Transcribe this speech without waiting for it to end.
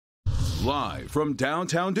Live from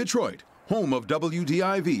downtown Detroit, home of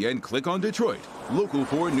WDIV and Click on Detroit, Local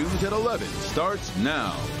 4 News at 11 starts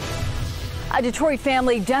now. A Detroit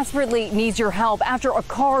family desperately needs your help after a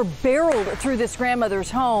car barreled through this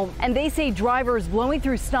grandmother's home. And they say drivers blowing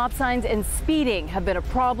through stop signs and speeding have been a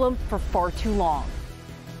problem for far too long.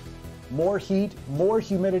 More heat, more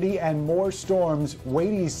humidity, and more storms.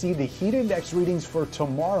 Wait till you see the heat index readings for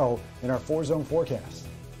tomorrow in our 4-zone forecast.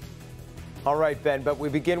 All right, Ben, but we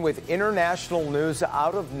begin with international news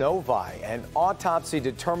out of Novi. An autopsy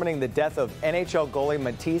determining the death of NHL goalie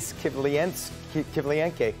Matiss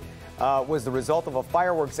Kivlenieks was the result of a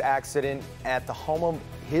fireworks accident at the home of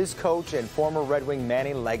his coach and former Red Wing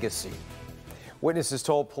Manny Legace. Witnesses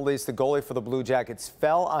told police the goalie for the Blue Jackets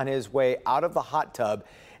fell on his way out of the hot tub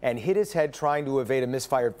and hit his head trying to evade a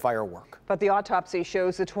misfired firework. But the autopsy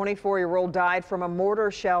shows the 24-year-old died from a mortar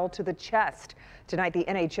shell to the chest. Tonight, the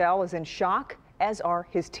NHL is in shock, as are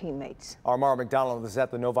his teammates. Our Mara McDonald is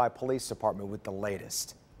at the Novi Police Department with the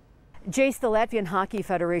latest. Jace, the Latvian Hockey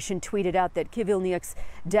Federation tweeted out that Kivlenieks'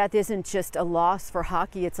 death isn't just a loss for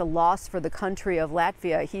hockey, it's a loss for the country of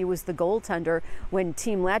Latvia. He was the goaltender when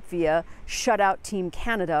Team Latvia shut out Team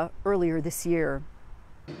Canada earlier this year.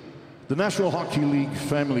 The National Hockey League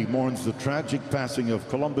family mourns the tragic passing of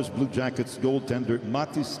Columbus Blue Jackets goaltender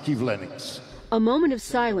Matiss Kivlenieks. A moment of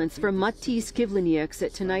silence for Matiss Kivlenieks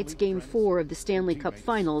at tonight's Game 4 of the Stanley Cup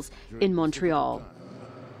Finals in Montreal.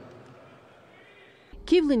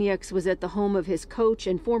 Kivlenieks was at the home of his coach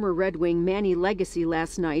and former Red Wing Manny Legace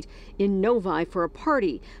last night in Novi for a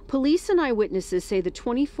party. Police and eyewitnesses say the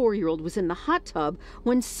 24-year-old was in the hot tub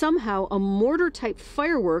when somehow a mortar-type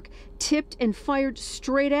firework tipped and fired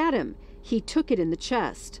straight at him. He took it in the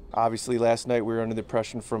chest. Obviously, last night we were under the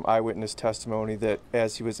impression from eyewitness testimony that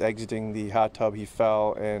as he was exiting the hot tub, he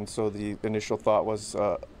fell, and so the initial thought was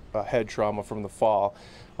a head trauma from the fall.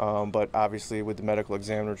 But obviously, with the medical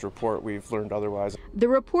examiner's report, we've learned otherwise. The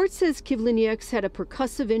report says Kivlenieks had a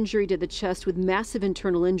percussive injury to the chest with massive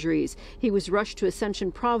internal injuries. He was rushed to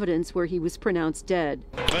Ascension Providence, where he was pronounced dead.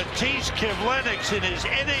 Matiss Kivlenieks in his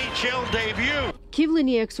NHL debut.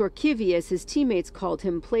 Kivlenieks, or Kivy as his teammates called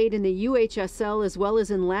him, played in the UHSL as well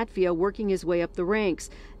as in Latvia, working his way up the ranks.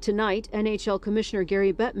 Tonight, NHL Commissioner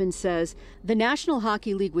Gary Bettman says the National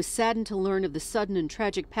Hockey League was saddened to learn of the sudden and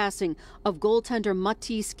tragic passing of goaltender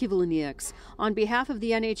Matiss Kivlenieks. On behalf of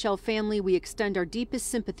the NHL family, we extend our deepest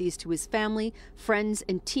sympathies to his family, friends,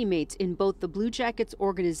 and teammates in both the Blue Jackets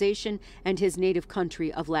organization and his native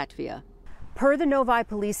country of Latvia. Per the Novi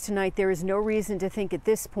police tonight, there is no reason to think at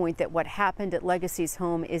this point that what happened at Legacy's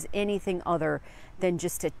home is anything other than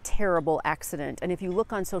just a terrible accident. And if you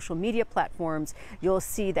look on social media platforms, you'll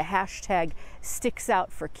see the hashtag sticks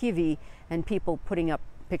out for Kivy and people putting up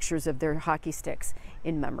pictures of their hockey sticks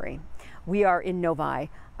in memory. We are in Novi.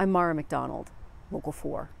 I'm Mara McDonald, Local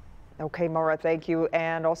 4. Okay, Mara, thank you.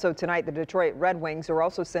 And also tonight, the Detroit Red Wings are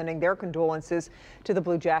also sending their condolences to the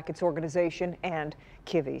Blue Jackets organization and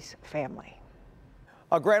Kivy's family.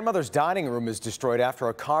 A grandmother's dining room is destroyed after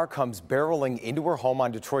a car comes barreling into her home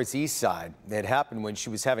on Detroit's east side. It happened when she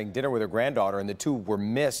was having dinner with her granddaughter, and the two were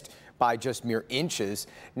missed by just mere inches.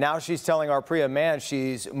 Now she's telling our Priya Mann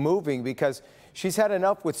she's moving because she's had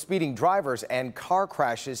enough with speeding drivers and car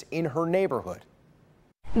crashes in her neighborhood.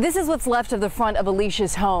 This is what's left of the front of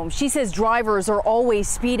Alicia's home. She says drivers are always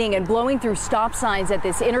speeding and blowing through stop signs at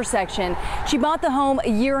this intersection. She bought the home a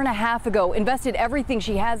year and a half ago, invested everything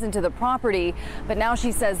she has into the property, but now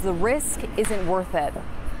she says the risk isn't worth it.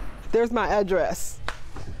 There's my address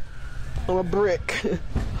on a brick.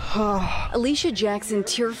 Alicia Jackson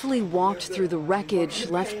tearfully walked through the wreckage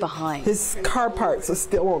left behind. His car parts are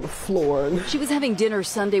still on the floor. She was having dinner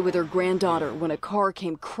Sunday with her granddaughter when a car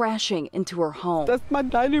came crashing into her home. That's my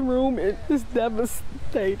dining room. It is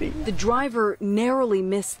devastating. The driver narrowly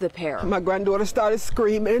missed the pair. My granddaughter started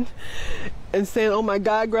screaming and saying, "Oh my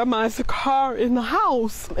God, Grandma, it's a car in the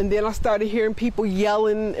house." And then I started hearing people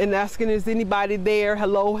yelling and asking, "Is anybody there?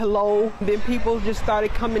 Hello, hello." Then people just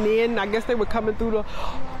started coming in. I guess they were coming through the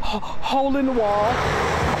hole in the wall.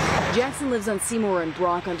 Jackson lives on Seymour and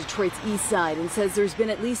Brock on Detroit's east side and says there's been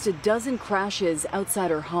at least a dozen crashes outside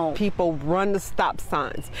her home. People run the stop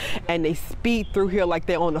signs and they speed through here like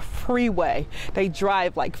they're on a freeway. They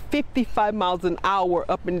drive like 55 miles an hour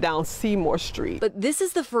up and down Seymour Street. But this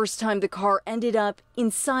is the first time the car ended up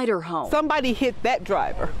inside her home. Somebody hit that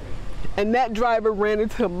driver, and that driver ran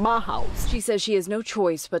into my house. She says she has no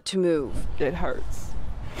choice but to move. It hurts.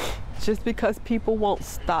 Just because people won't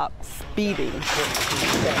stop speeding.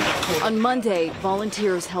 On Monday,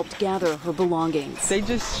 volunteers helped gather her belongings. They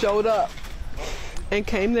just showed up and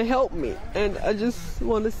came to help me. And I just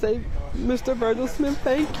want to say, Mr. Virgil Smith,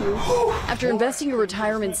 thank you. After investing her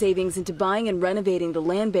retirement savings into buying and renovating the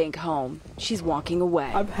land bank home, she's walking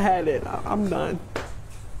away. I've had it. I'm done.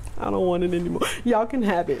 I don't want it anymore. Y'all can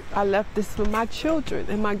have it. I left this for my children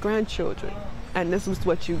and my grandchildren, and this was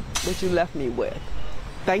what you left me with.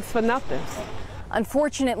 Thanks for nothing.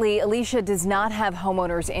 Unfortunately, Alicia does not have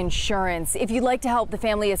homeowners insurance. If you'd like to help the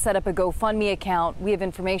family set up a GoFundMe account, we have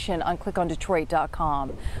information on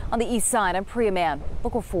clickondetroit.com. On the east side, I'm Priya Mann,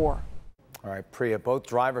 Local 4. All right, Priya, both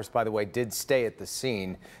drivers, by the way, did stay at the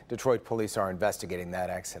scene. Detroit police are investigating that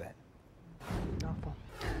accident. Awful.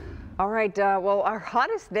 All right, well, our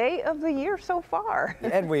hottest day of the year so far.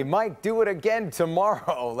 And we might do it again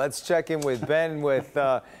tomorrow. Let's check in with Ben with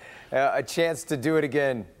a chance to do it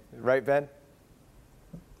again. Right, Ben?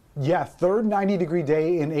 Yeah, third 90-degree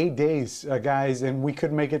day in 8 days, guys, and we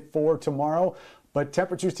could make it for tomorrow. But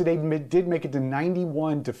temperatures today did make it to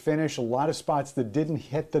 91 to finish. A lot of spots that didn't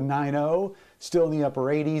hit the 90, still in the upper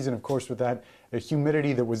 80s. And of course, with that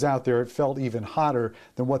humidity that was out there, it felt even hotter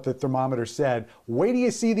than what the thermometer said. Wait till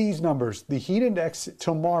you see these numbers. The heat index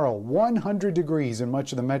tomorrow, 100 degrees in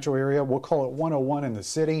much of the metro area. We'll call it 101 in the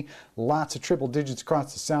city. Lots of triple digits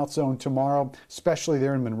across the south zone tomorrow, especially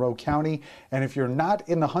there in Monroe County. And if you're not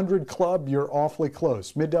in the 100 club, you're awfully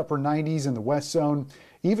close. Mid to upper 90s in the west zone.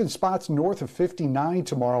 Even spots north of 59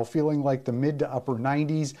 tomorrow, feeling like the mid to upper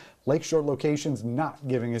 90s. Lakeshore locations not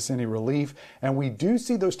giving us any relief. And we do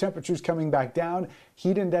see those temperatures coming back down.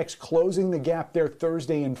 Heat index closing the gap there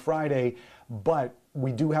Thursday and Friday. But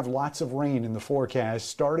we do have lots of rain in the forecast.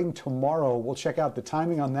 Starting tomorrow, we'll check out the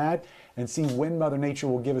timing on that and see when Mother Nature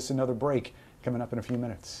will give us another break coming up in a few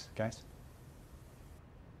minutes. Guys?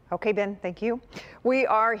 Okay, Ben, thank you. We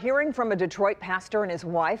are hearing from a Detroit pastor and his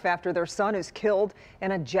wife after their son is killed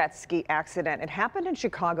in a jet ski accident. It happened in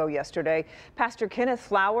Chicago yesterday. Pastor Kenneth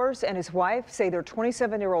Flowers and his wife say their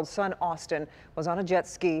 27-year-old son, Austin, was on a jet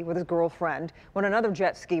ski with his girlfriend when another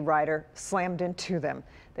jet ski rider slammed into them.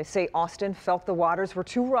 They say Austin felt the waters were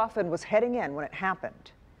too rough and was heading in when it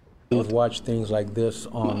happened. We've watched things like this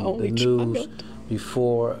on the news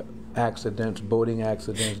before. Accidents, boating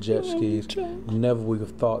accidents, jet skis. Never would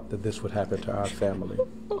have thought that this would happen to our family.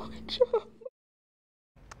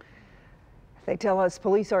 They tell us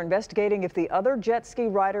police are investigating if the other jet ski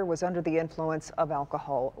rider was under the influence of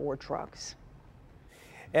alcohol or drugs.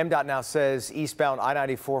 MDOT now says eastbound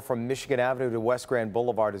I-94 from Michigan Avenue to West Grand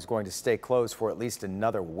Boulevard is going to stay closed for at least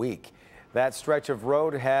another week. That stretch of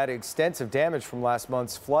road had extensive damage from last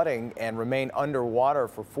month's flooding and remained underwater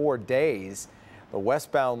for 4 days. The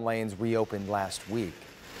westbound lanes reopened last week.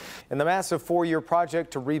 And the massive 4-year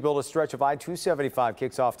project to rebuild a stretch of I-275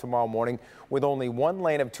 kicks off tomorrow morning with only one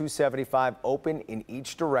lane of 275 open in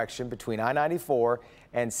each direction between I-94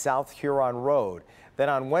 and South Huron Road. Then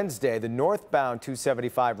on Wednesday, the northbound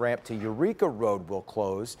 275 ramp to Eureka Road will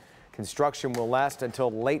close. Construction will last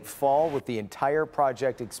until late fall, with the entire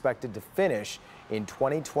project expected to finish in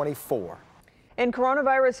 2024. In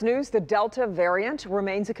coronavirus news, the Delta variant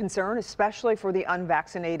remains a concern, especially for the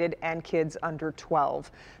unvaccinated and kids under 12.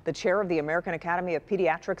 The chair of the American Academy of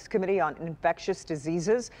Pediatrics Committee on Infectious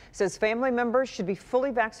Diseases says family members should be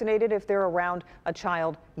fully vaccinated if they're around a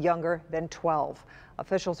child younger than 12.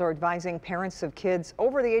 Officials are advising parents of kids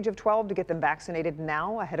over the age of 12 to get them vaccinated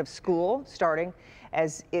now ahead of school starting,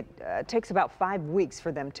 as it takes about 5 weeks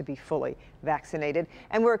for them to be fully vaccinated.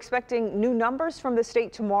 And we're expecting new numbers from the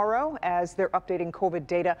state tomorrow, as they're updating COVID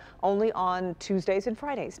data only on Tuesdays and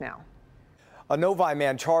Fridays now. A Novi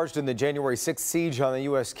man charged in the January 6th siege on the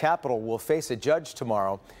U.S. Capitol will face a judge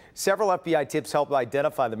tomorrow. Several FBI tips helped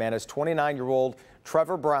identify the man as 29-year-old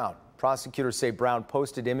Trevor Brown. Prosecutors say Brown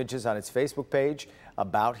posted images on his Facebook page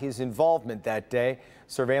about his involvement that day.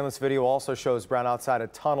 Surveillance video also shows Brown outside a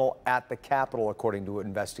tunnel at the Capitol, according to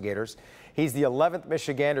investigators. He's the 11th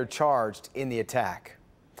Michigander charged in the attack.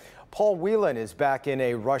 Paul Whelan is back in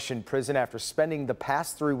a Russian prison after spending the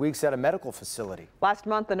past 3 weeks at a medical facility. Last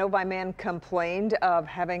month, the Novi man complained of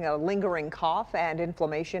having a lingering cough and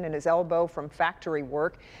inflammation in his elbow from factory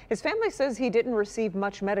work. His family says he didn't receive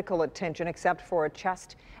much medical attention except for a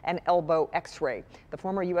chest and elbow x-ray. The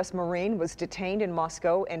former U.S. Marine was detained in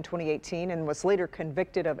Moscow in 2018 and was later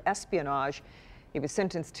convicted of espionage. He was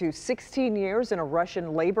sentenced to 16 years in a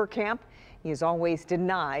Russian labor camp. He has always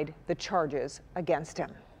denied the charges against him.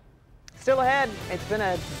 Still ahead, it's been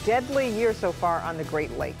a deadly year so far on the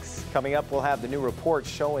Great Lakes. Coming up, we'll have the new report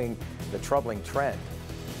showing the troubling trend.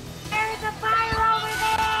 There's a fire over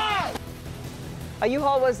there! A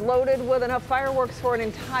U-Haul was loaded with enough fireworks for an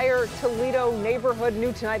entire Toledo neighborhood.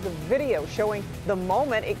 New tonight, the video showing the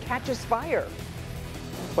moment it catches fire.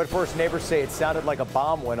 But first, neighbors say it sounded like a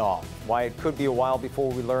bomb went off. Why it could be a while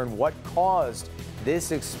before we learn what caused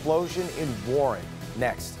this explosion in Warren.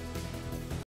 Next.